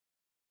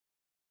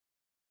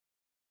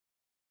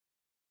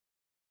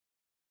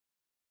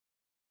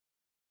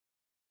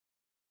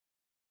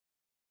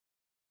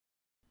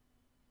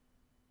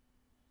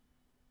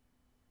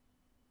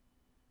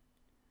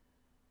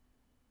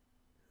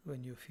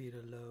When you feel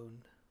alone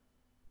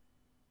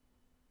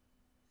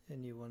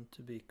and you want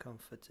to be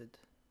comforted,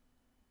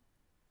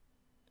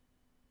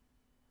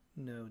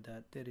 know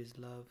that there is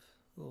love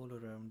all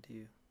around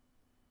you.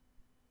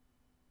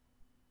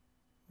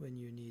 When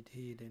you need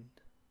healing,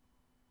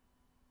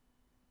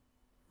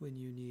 when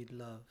you need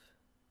love,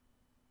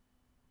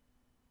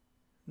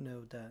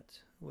 know that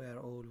we are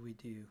all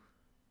with you.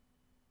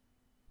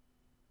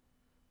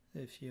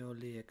 If you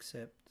only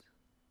accept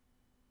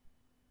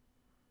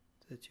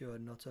that you are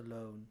not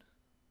alone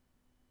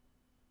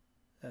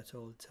at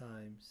all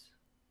times,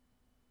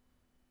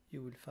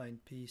 you will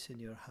find peace in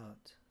your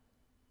heart.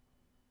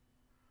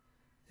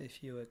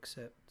 If you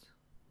accept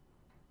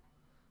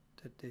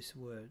that these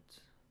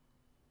words,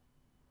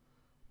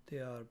 they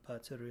are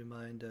but a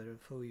reminder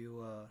of who you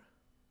are,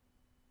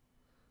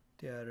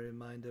 they are a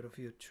reminder of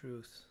your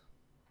truth,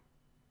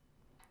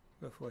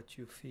 of what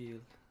you feel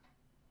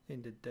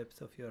in the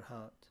depth of your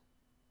heart,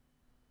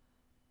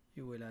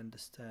 you will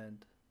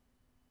understand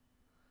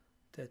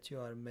that you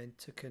are meant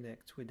to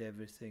connect with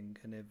everything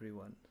and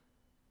everyone,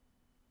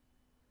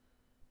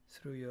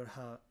 through your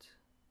heart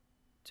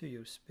to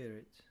your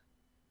spirit,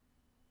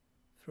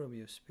 from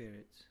your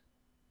spirit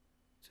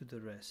to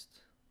the rest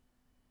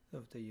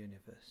of the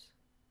universe.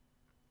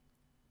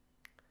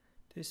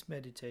 This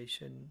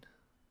meditation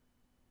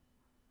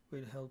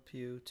will help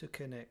you to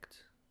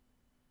connect,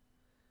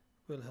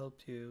 will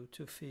help you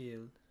to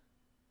feel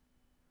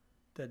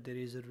that there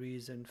is a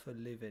reason for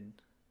living,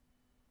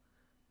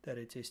 that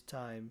it is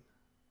time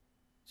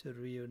to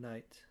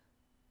reunite.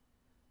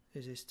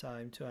 It is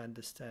time to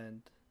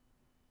understand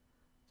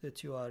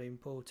that you are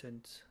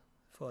important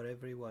for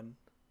everyone.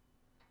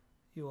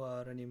 You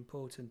are an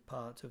important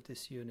part of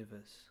this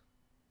universe.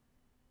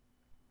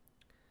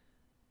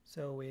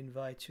 So we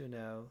invite you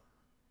now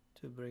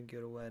to bring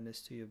your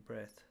awareness to your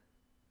breath,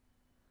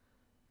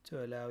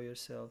 to allow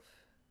yourself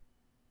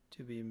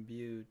to be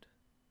imbued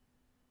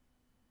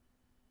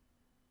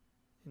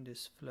in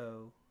this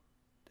flow,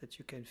 that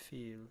you can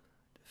feel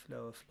the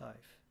flow of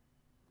life.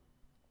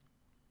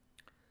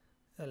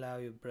 Allow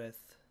your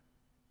breath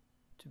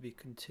to be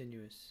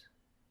continuous.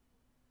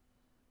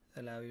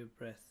 Allow your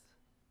breath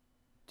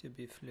to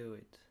be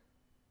fluid.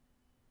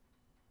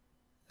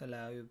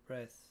 Allow your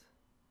breath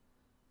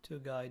to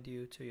guide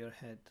you to your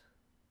head.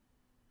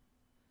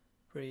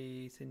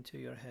 Breathe into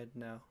your head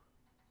now.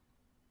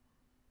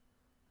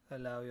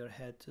 Allow your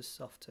head to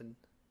soften.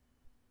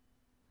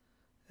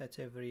 At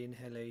every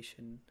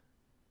inhalation,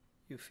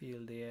 you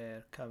feel the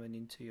air coming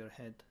into your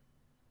head.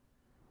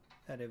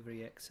 At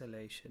every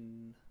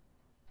exhalation,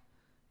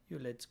 you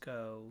let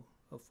go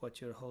of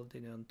what you're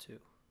holding on to.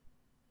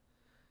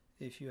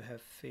 If you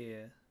have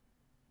fear,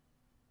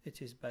 it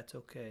is but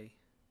okay.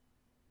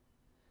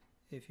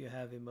 If you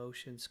have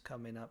emotions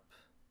coming up,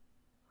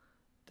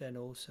 then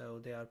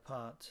also they are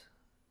part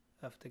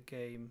of the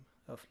game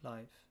of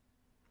life,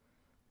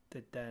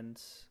 the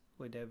dance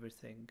with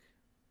everything,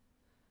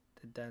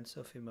 the dance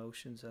of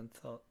emotions and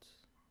thoughts.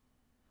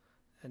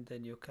 And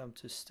then you come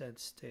to stand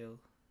still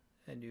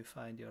and you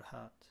find your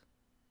heart.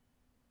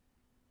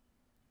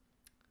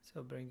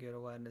 So bring your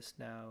awareness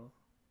now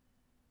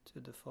to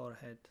the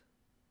forehead.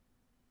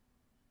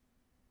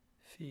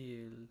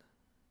 Feel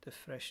the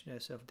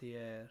freshness of the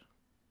air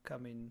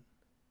coming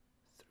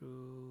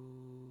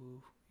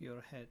through your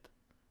head.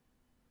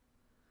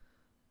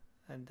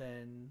 And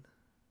then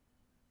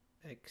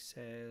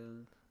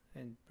exhale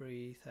and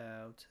breathe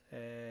out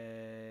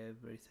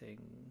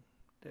everything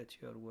that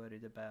you're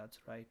worried about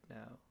right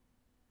now.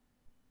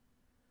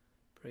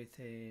 Breathe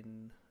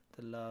in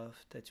the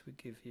love that we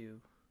give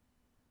you.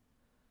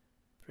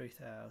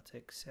 Breathe out,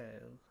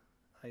 exhale,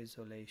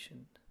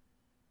 isolation.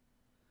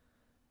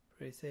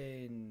 Breathe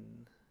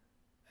in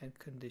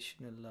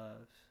unconditional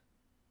love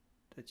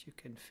that you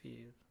can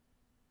feel.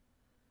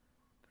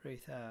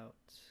 Breathe out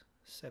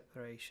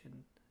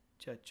separation,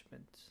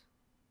 judgment.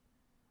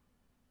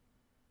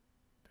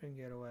 Bring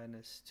your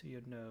awareness to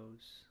your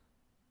nose.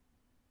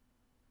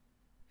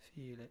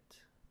 Feel it.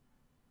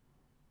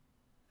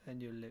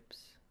 And your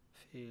lips,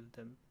 feel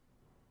them.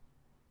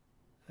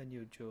 And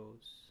your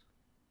jaws.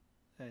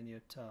 And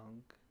your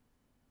tongue.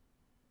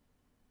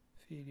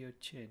 Feel your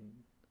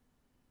chin.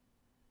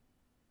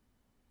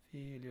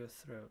 Feel your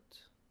throat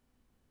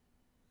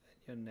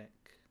and your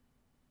neck.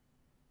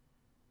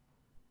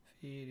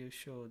 Feel your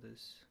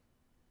shoulders.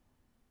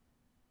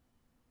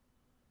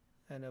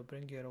 And now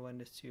bring your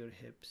awareness to your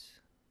hips.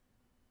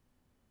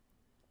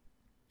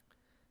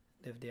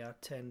 And if they are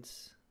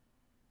tense,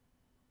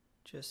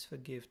 just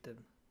forgive them.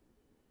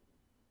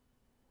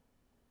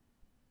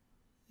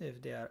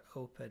 If they are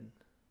open,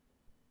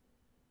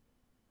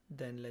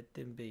 then let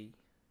them be.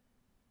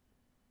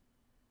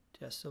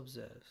 Just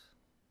observe.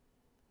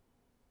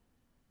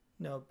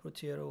 Now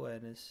put your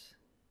awareness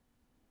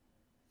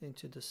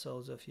into the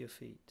soles of your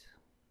feet.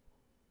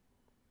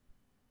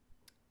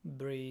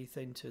 Breathe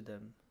into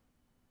them.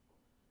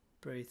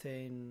 Breathe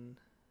in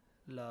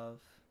love,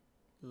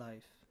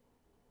 life.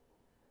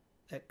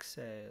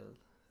 Exhale,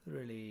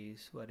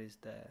 release what is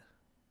there.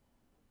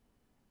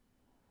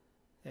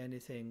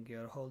 anything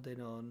you're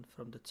holding on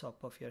from the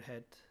top of your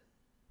head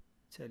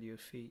till your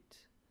feet.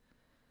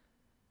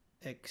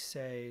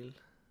 Exhale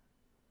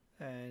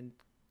and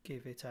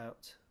give it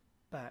out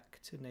back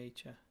to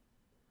nature,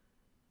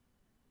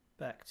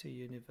 back to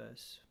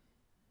universe,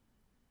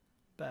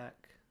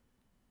 back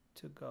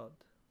to God.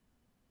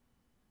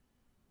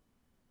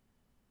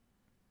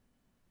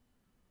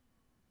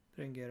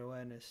 Bring your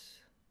awareness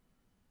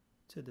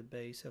to the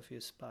base of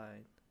your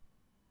spine.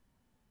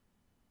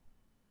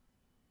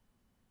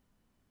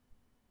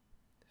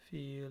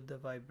 Feel the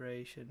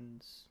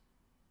vibrations.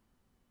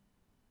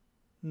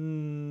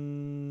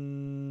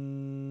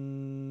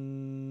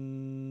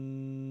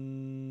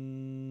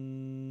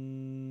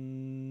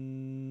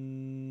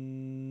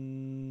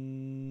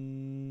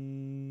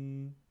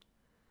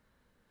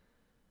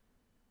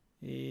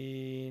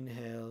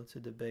 Inhale to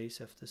the base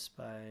of the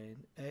spine.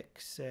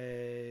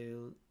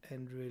 Exhale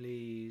and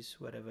release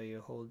whatever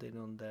you're holding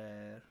on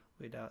there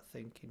without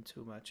thinking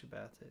too much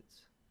about it.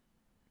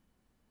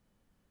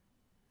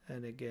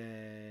 And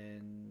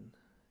again,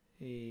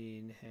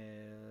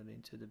 inhale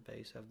into the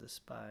base of the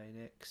spine.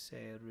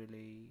 Exhale,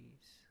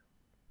 release.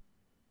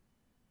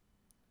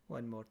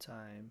 One more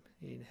time.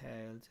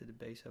 Inhale to the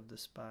base of the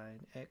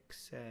spine.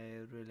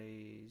 Exhale,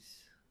 release.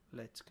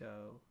 Let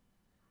go.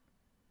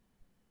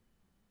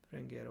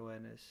 Bring your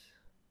awareness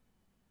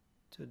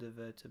to the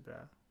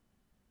vertebra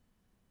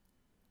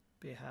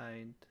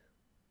behind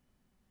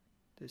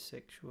the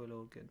sexual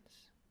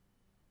organs.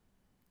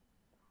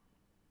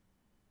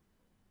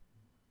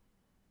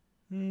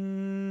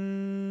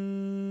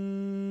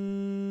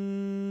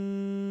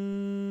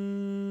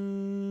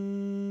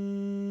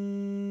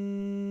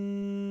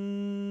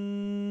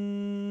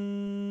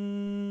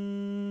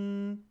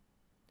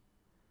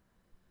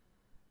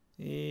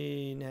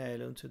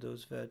 Inhale onto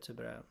those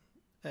vertebrae.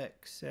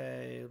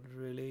 Exhale,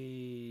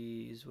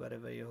 release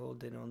whatever you're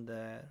holding on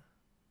there.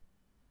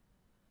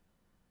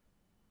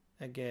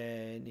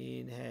 Again,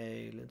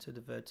 inhale into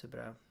the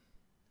vertebra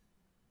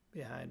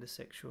behind the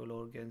sexual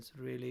organs.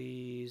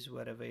 Release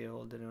whatever you're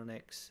holding on.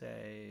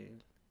 Exhale.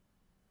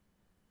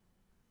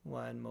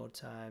 One more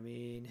time.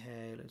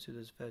 Inhale into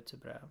those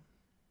vertebrae.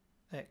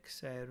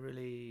 Exhale,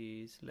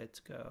 release.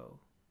 Let go.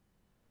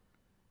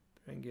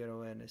 Bring your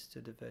awareness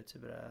to the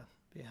vertebra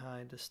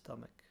behind the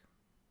stomach.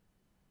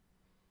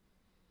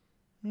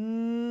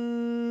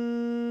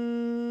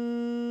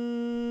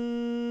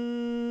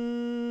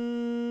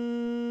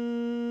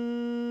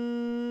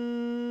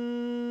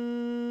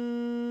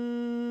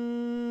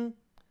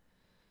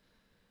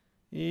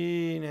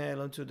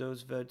 Inhale onto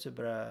those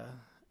vertebrae.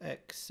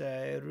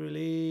 Exhale,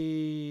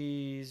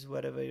 release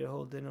whatever you're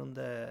holding on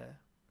there.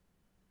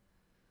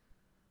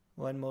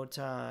 One more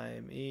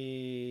time.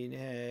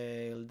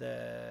 Inhale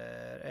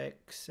there.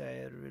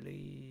 Exhale,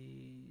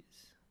 release.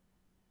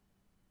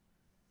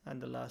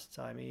 And the last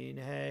time.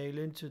 Inhale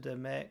into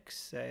them.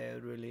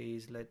 Exhale,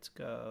 release. Let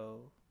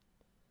go.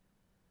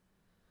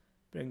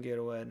 Bring your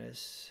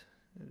awareness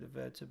to the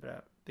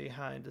vertebra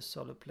behind the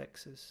solar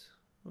plexus,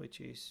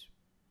 which is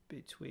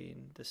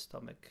between the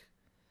stomach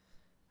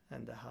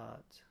and the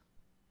heart.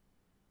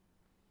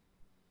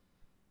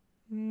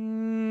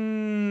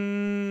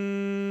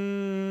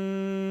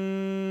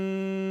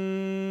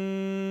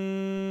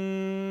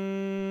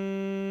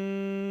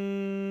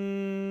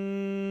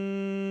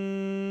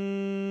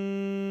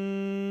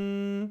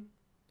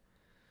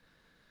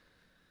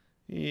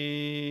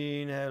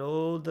 Inhale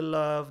all the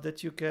love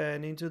that you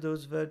can into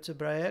those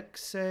vertebrae.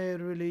 Exhale,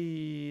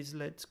 release,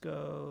 let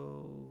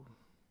go.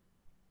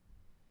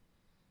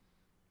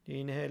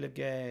 Inhale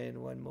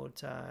again, one more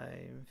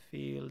time.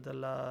 Feel the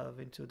love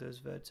into those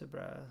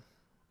vertebrae.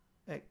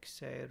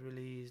 Exhale,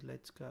 release,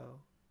 let go.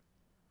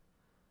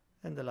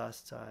 And the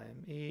last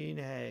time.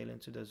 Inhale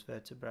into those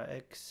vertebrae.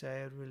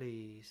 Exhale,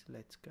 release,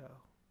 let go.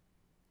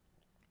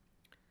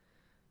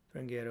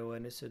 Bring your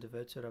awareness to the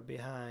vertebra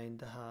behind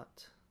the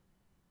heart.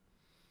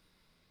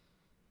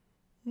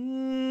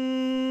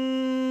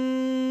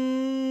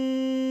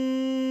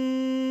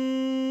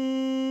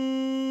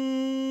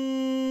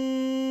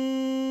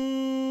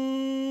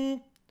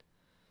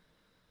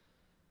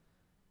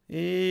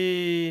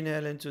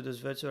 Inhale into this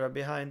vertebra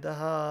behind the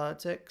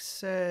heart.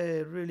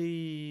 Exhale,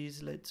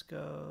 release, let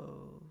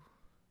go.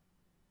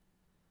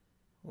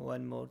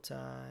 One more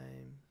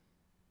time.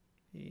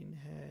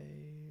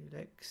 Inhale,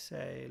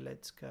 exhale,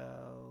 let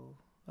go.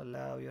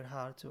 Allow your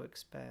heart to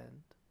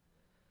expand.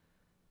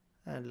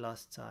 And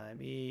last time.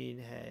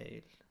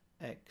 Inhale,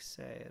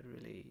 exhale,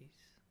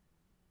 release.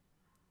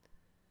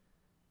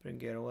 Bring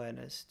your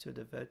awareness to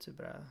the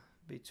vertebra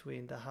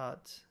between the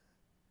heart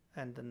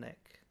and the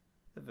neck.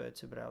 The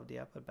vertebra of the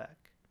upper back.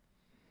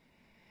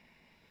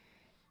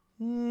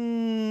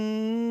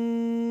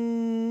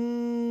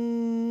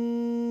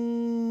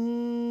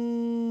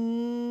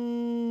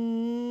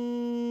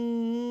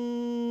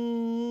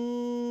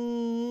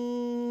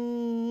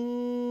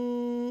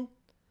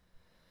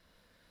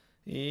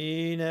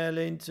 Inhale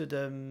into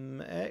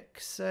them,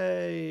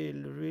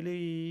 exhale,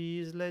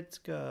 release, let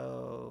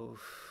go.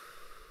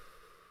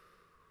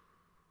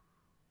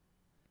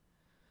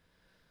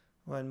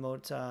 One more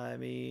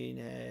time,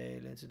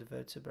 inhale into the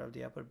vertebra of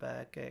the upper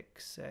back,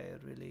 exhale,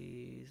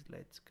 release,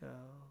 let go.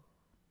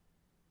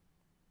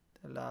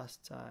 The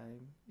last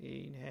time,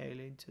 inhale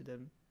into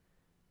them,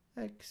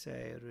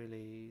 exhale,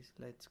 release,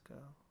 let go.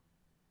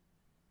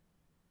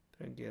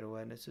 Bring your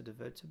awareness to the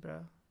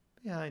vertebra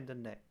behind the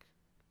neck.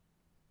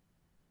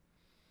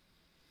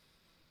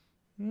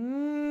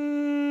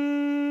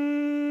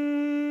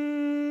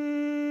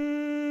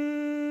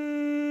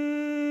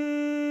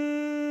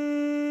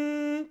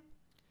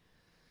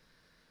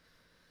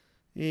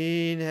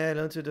 Inhale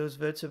onto those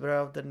vertebrae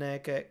of the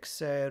neck,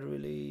 exhale,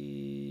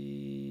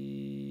 release.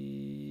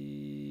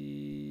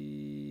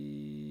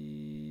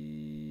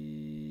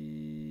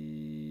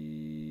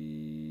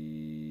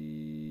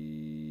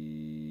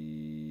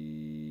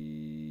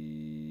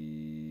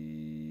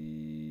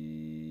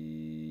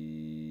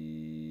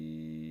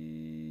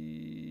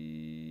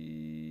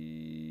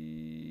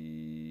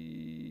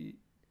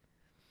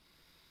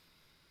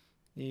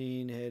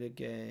 Inhale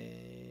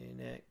again,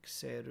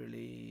 exhale,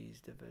 release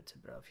the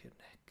vertebra of your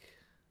neck.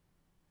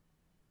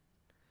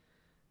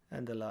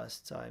 And the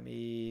last time,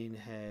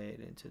 inhale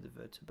into the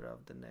vertebra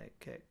of the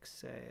neck,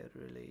 exhale,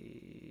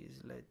 release,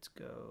 let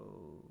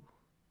go.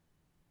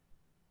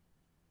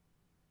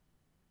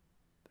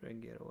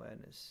 Bring your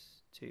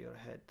awareness to your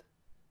head.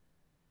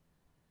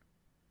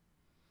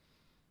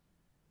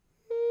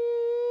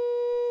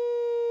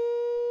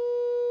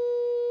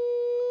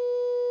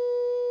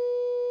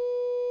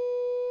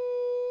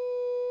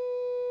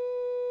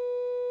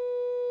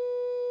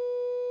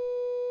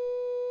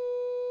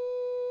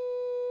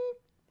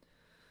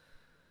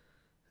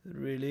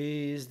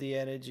 Release the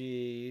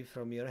energy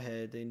from your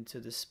head into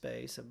the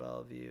space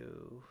above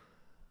you.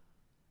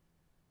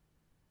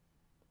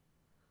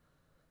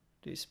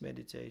 This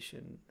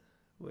meditation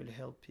will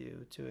help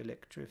you to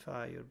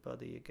electrify your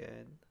body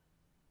again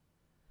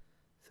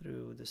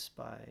through the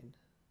spine.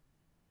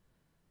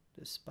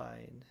 The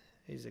spine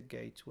is a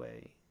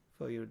gateway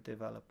for your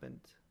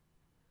development.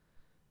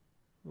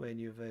 When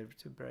your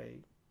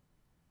vertebrae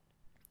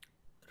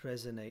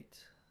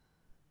resonate,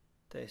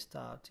 they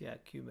start to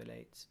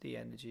accumulate the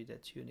energy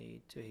that you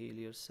need to heal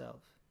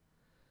yourself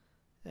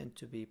and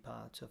to be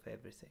part of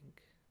everything.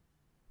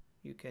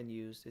 You can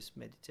use this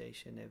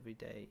meditation every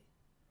day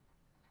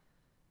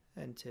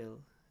until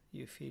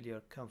you feel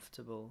you're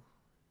comfortable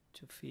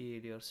to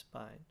feel your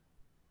spine,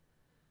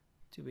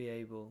 to be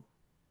able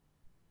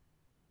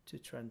to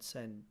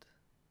transcend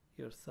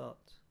your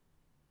thought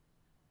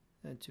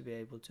and to be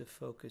able to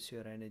focus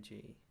your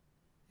energy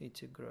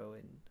into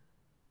growing,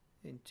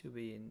 into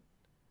being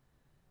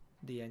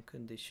the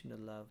unconditional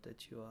love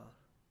that you are.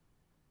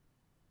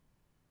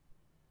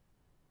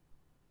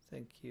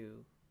 Thank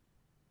you,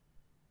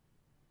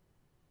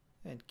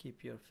 and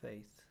keep your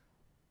faith.